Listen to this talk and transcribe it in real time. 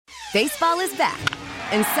Baseball is back,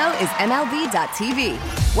 and so is MLB.tv.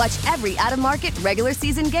 Watch every out-of-market regular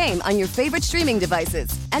season game on your favorite streaming devices,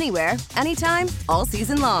 anywhere, anytime, all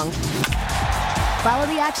season long. Follow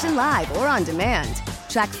the action live or on demand.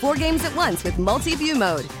 Track 4 games at once with multi-view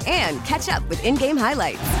mode and catch up with in-game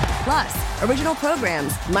highlights. Plus, original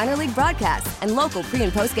programs, minor league broadcasts, and local pre-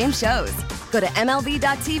 and post-game shows. Go to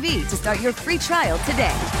MLB.tv to start your free trial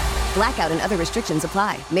today. Blackout and other restrictions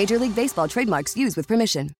apply. Major League Baseball trademarks used with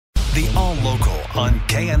permission. The All Local on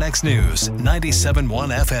KNX News 97.1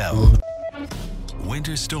 FM.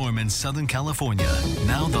 Winter storm in Southern California.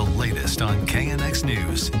 Now the latest on KNX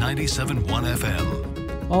News 97.1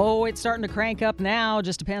 FM. Oh, it's starting to crank up now.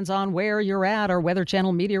 Just depends on where you're at. Our Weather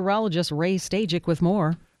Channel meteorologist Ray Stajic with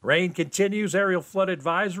more. Rain continues. Aerial flood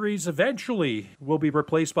advisories eventually will be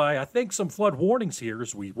replaced by, I think, some flood warnings here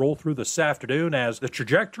as we roll through this afternoon, as the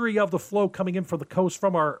trajectory of the flow coming in from the coast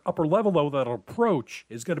from our upper level, though, that'll approach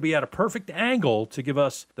is going to be at a perfect angle to give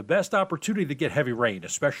us the best opportunity to get heavy rain,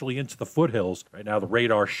 especially into the foothills. Right now, the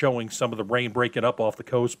radar showing some of the rain breaking up off the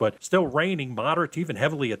coast, but still raining moderate to even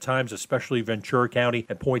heavily at times, especially Ventura County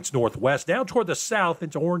and points northwest. Down toward the south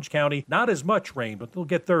into Orange County, not as much rain, but they'll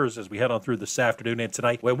get theirs as we head on through this afternoon and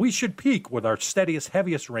tonight. We should peak with our steadiest,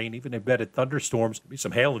 heaviest rain, even embedded thunderstorms. There'll be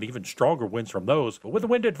some hail and even stronger winds from those. But with the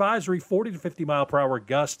wind advisory, 40 to 50 mile per hour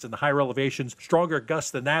gusts in the higher elevations, stronger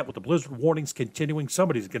gusts than that. With the blizzard warnings continuing,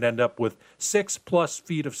 somebody's going to end up with 6+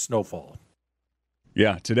 feet of snowfall.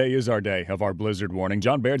 Yeah, today is our day of our blizzard warning.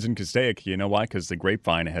 John Baird's in Castaic. You know why? Because the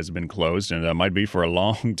Grapevine has been closed, and it might be for a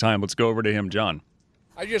long time. Let's go over to him, John.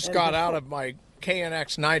 I just got out of my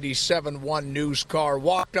KNX 97.1 news car,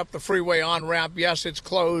 walked up the freeway on-ramp. Yes, it's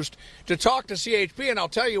closed, to talk to CHP, and I'll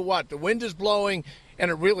tell you what, the wind is blowing, and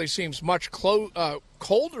it really seems much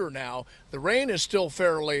colder now. The rain is still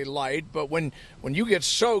fairly light, but when you get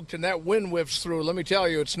soaked and that wind whips through, let me tell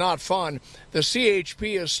you, it's not fun. The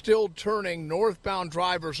CHP is still turning northbound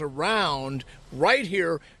drivers around right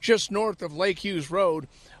here just north of Lake Hughes Road.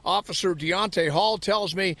 Officer Deontay Hall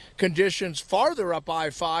tells me conditions farther up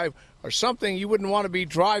I-5 are something you wouldn't want to be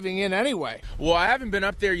driving in anyway. Well, I haven't been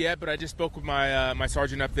up there yet, but I just spoke with my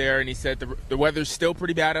sergeant up there, and he said the weather's still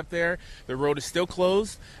pretty bad up there. The road is still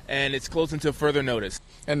closed, and it's closed until further notice.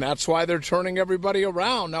 And that's why they're turning everybody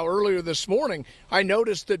around. Now, earlier this morning, I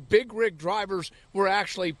noticed that big rig drivers were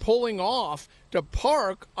actually pulling off to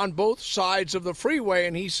park on both sides of the freeway,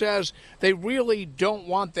 and he says they really don't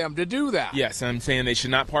want them to do that. Yes, I'm saying they should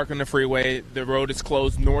not park on the freeway. The road is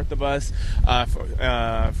closed north of us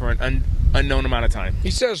for an unknown amount of time.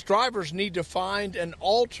 He says drivers need to find an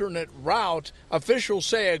alternate route. Officials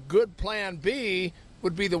say a good plan B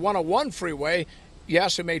would be the 101 freeway.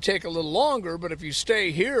 Yes, it may take a little longer, but if you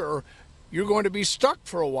stay here, you're going to be stuck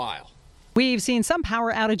for a while. We've seen some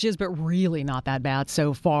power outages, but really not that bad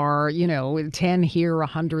so far. You know, 10 here,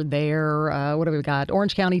 100 there. What have we got?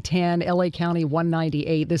 Orange County 10, LA County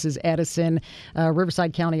 198. This is Edison.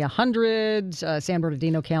 Riverside County 100. San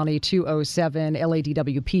Bernardino County 207.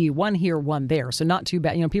 LADWP 1 here, 1 there. So not too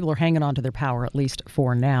bad. You know, people are hanging on to their power, at least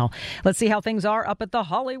for now. Let's see how things are up at the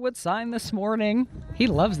Hollywood sign this morning. He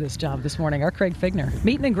loves this job this morning. Our Craig Figner.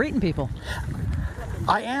 Meeting and greeting people.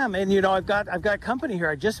 I am, and you know, I've got company here.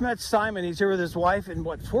 I just met Simon. He's here with his wife and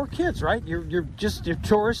 4 kids, right? You're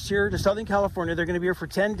tourists here to Southern California. They're going to be here for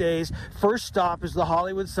 10 days. First stop is the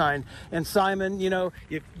Hollywood sign. And Simon, you know,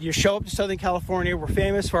 you show up to Southern California. We're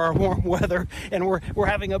famous for our warm weather, and we're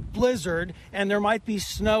having a blizzard, and there might be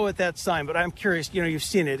snow at that sign. But I'm curious. You know, you've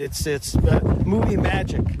seen it. It's movie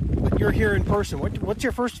magic. But you're here in person. What's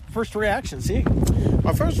your first reaction seeing?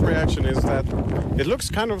 My first reaction is that it looks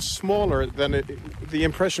kind of smaller than the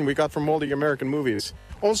impression we got from all the American movies.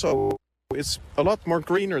 Also, it's a lot more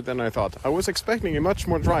greener than I thought. I was expecting it much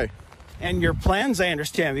more dry. And your plans, I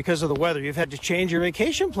understand, because of the weather, you've had to change your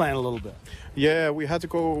vacation plan a little bit. Yeah, we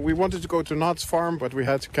wanted to go to Knott's Farm, but we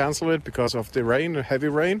had to cancel it because of the rain, heavy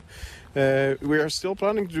rain. We are still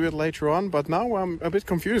planning to do it later on, but now I'm a bit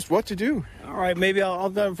confused what to do. All right, maybe I'll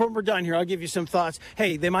before we're done here, I'll give you some thoughts.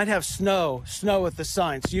 Hey, they might have snow at the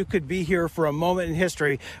sign, so you could be here for a moment in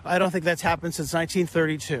history. I don't think that's happened since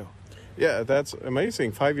 1932. Yeah, that's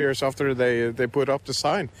amazing. 5 years after they put up the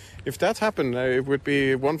sign. If that happened, it would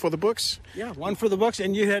be one for the books. Yeah, one for the books,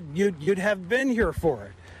 and you'd have been here for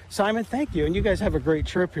it. Simon, thank you. And you guys have a great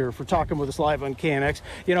trip here for talking with us live on KNX.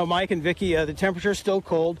 You know, Mike and Vicky, the temperature's still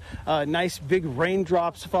cold. Nice big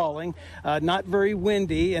raindrops falling. Not very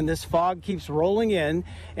windy, and this fog keeps rolling in.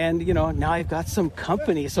 And, you know, now I've got some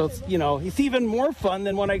company. So, it's even more fun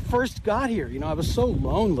than when I first got here. You know, I was so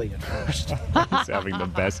lonely at first. He's having the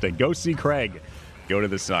best day. Go see Craig. Go to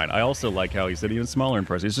the sign. I also like how he said even smaller in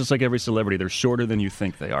person. It's just like every celebrity. They're shorter than you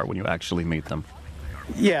think they are when you actually meet them.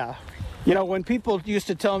 Yeah. You know, when people used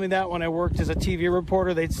to tell me that when I worked as a TV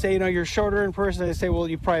reporter, they'd say, you're shorter in person. They'd say, well,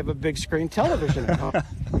 you probably have a big screen television at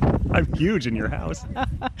home. I'm huge in your house.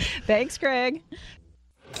 Thanks, Craig.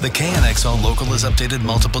 The KNX All Local is updated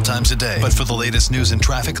multiple times a day. But for the latest news and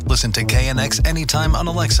traffic, listen to KNX anytime on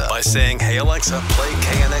Alexa by saying, "Hey Alexa, play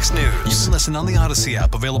KNX News." You can listen on the Odyssey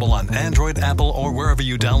app, available on Android, Apple, or wherever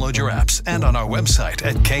you download your apps, and on our website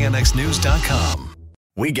at knxnews.com.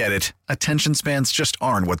 We get it. Attention spans just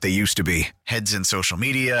aren't what they used to be. Heads in social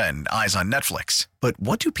media and eyes on Netflix. But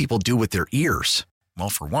what do people do with their ears? Well,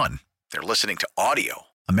 for one, they're listening to audio.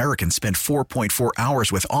 Americans spend 4.4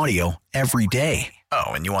 hours with audio every day.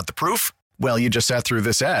 Oh, and you want the proof? Well, you just sat through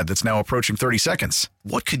this ad that's now approaching 30 seconds.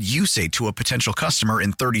 What could you say to a potential customer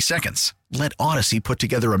in 30 seconds? Let Odyssey put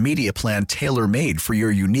together a media plan tailor-made for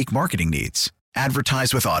your unique marketing needs.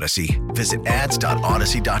 Advertise with Odyssey. Visit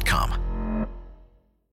ads.odyssey.com.